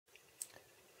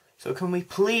So can we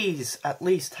please at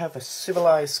least have a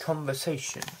civilized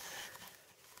conversation?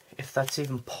 If that's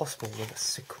even possible with a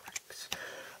Sycorax.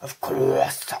 Of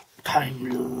course, Time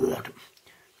Lord.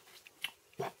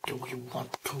 What do you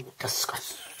want to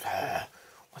discuss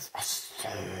with us,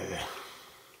 sir?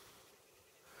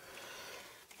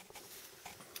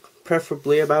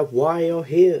 Preferably about why you're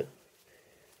here.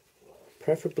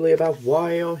 Preferably about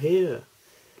why you're here.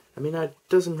 I mean, that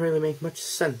doesn't really make much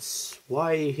sense.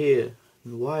 Why are you here?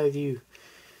 And why are you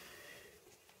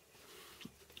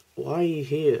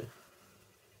here?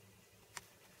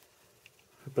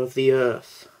 Above the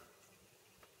earth.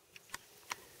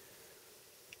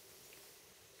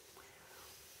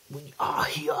 We are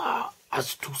here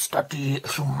as to study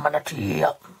humanity.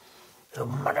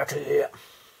 Humanity.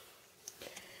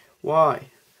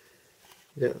 Why?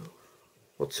 No.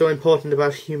 What's so important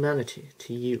about humanity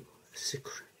to you,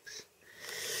 Sycorax?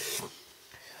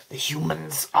 The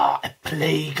humans are a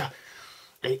plague.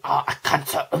 They are a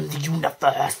cancer on the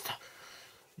universe.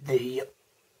 They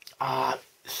are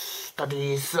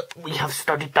studies. We have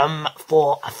studied them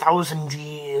for 1,000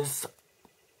 years.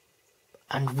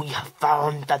 And we have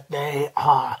found that they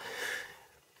are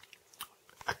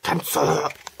a cancer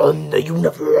on the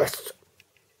universe.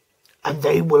 And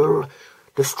they will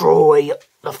destroy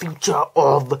the future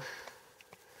of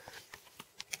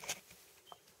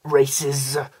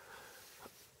races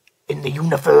in the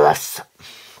universe.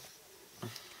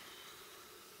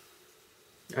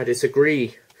 I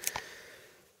disagree.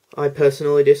 I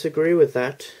personally disagree with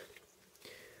that.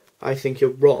 I think you're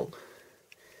wrong.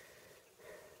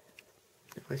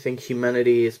 I think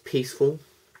humanity is peaceful,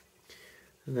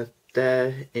 and that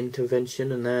their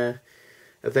intervention and their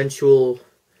eventual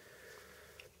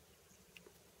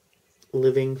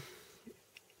living,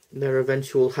 their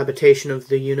eventual habitation of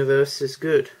the universe is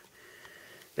good.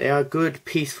 They are good,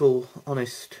 peaceful,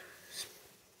 honest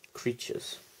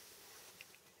creatures,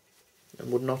 and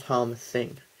would not harm a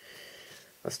thing.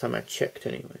 Last time I checked,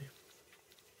 anyway.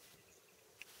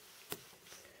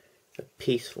 They're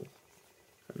peaceful.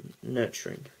 And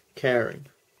nurturing, caring.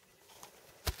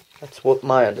 That's what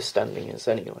my understanding is,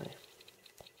 anyway,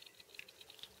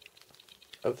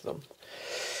 of them.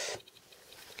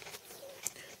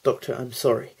 Doctor, I'm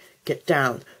sorry. Get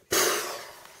down.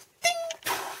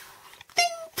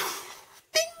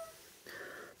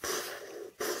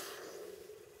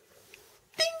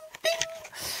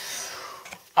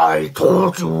 I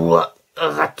told you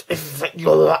that if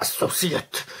your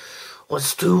associate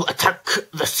was to attack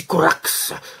the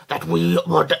Sycorax, that we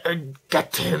would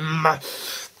get him.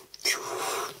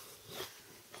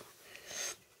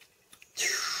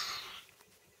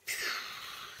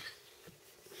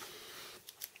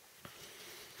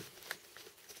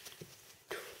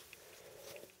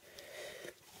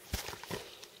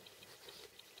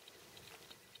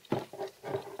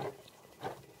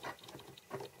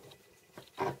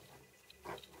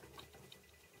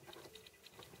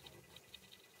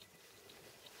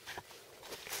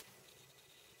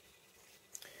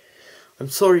 I'm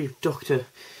sorry, Doctor.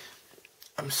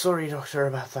 I'm sorry, Doctor,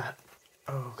 about that.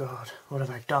 Oh, God, what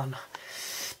have I done?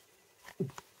 I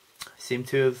seem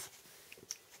to have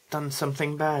done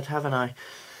something bad, haven't I?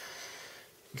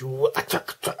 You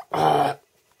attacked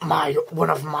one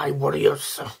of my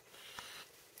warriors.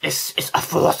 This is a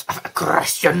force of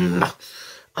aggression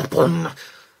upon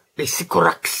the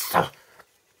Sycorax.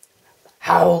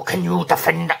 How can you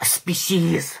defend a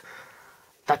species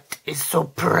that is so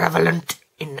prevalent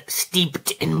steeped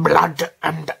in blood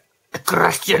and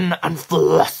aggression and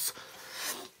force?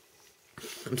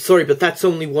 I'm sorry, but that's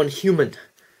only one human.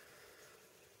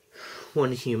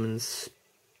 One human.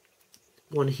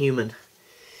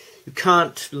 You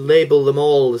can't label them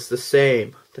all as the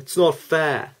same. That's not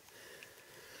fair.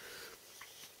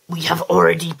 We have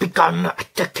already begun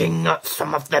attacking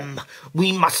some of them.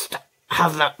 We must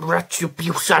have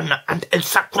retribution and a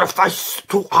sacrifice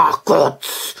to our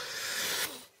gods.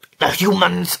 The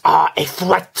humans are a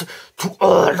threat to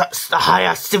all the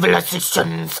higher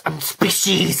civilizations and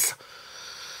species.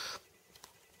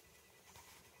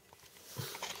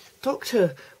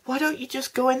 Doctor, why don't you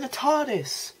just go in the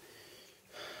TARDIS?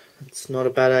 That's not a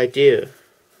bad idea.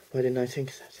 Why didn't I think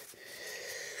of that?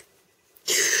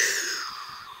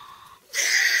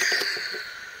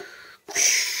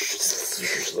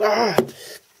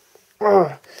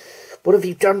 What have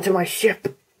you done to my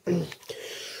ship?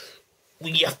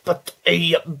 We have put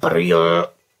a barrier.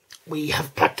 We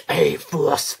have put a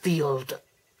force field,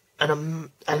 an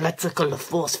electrical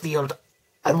force field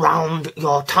around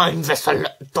your time vessel,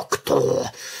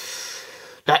 Doctor.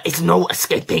 There is no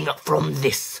escaping from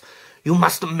this. You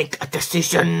must make a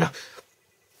decision.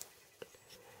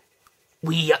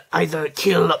 we either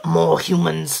kill more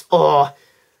humans or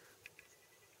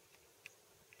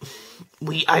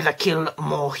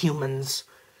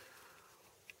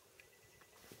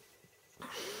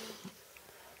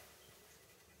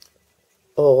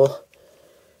Or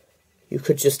you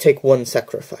could just take one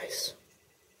sacrifice.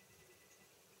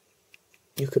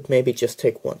 You could maybe just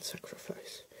take one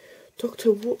sacrifice.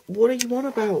 Doctor, what are you on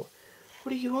about?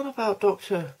 What are you on about,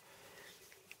 Doctor?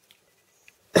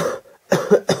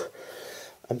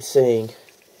 I'm saying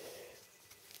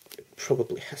it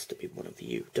probably has to be one of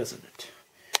you, doesn't it?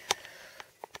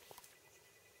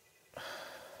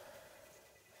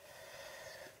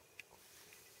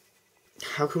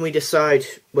 How can we decide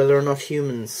whether or not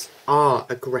humans are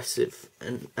aggressive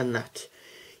and that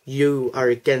you are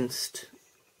against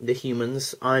the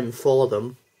humans, I'm for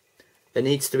them? There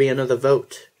needs to be another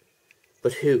vote.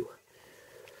 But who?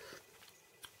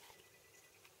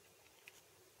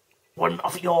 one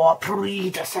of your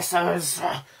predecessors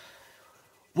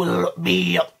will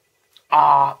be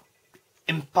our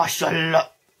impartial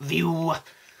view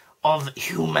of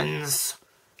humans.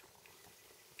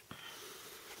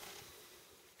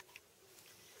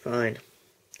 Fine.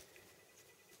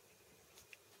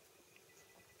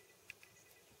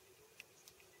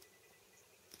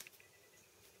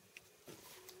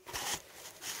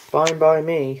 Fine by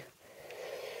me.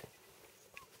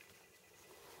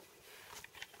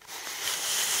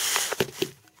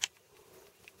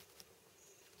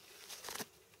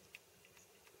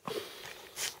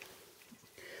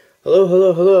 Hello,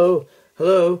 hello, hello,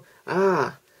 hello.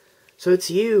 Ah, so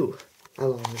it's you,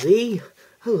 Alonzi.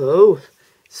 Hello.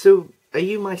 So, are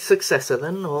you my successor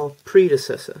then, or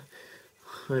predecessor?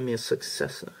 I'm your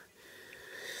successor.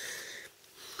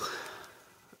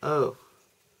 Oh.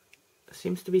 There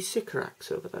seems to be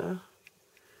Sycorax over there.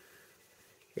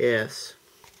 Yes.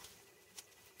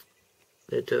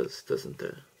 There does, doesn't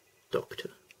there, Doctor?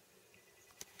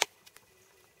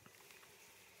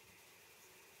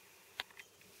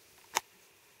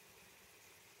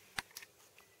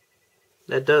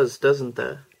 There does, doesn't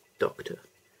there, Doctor?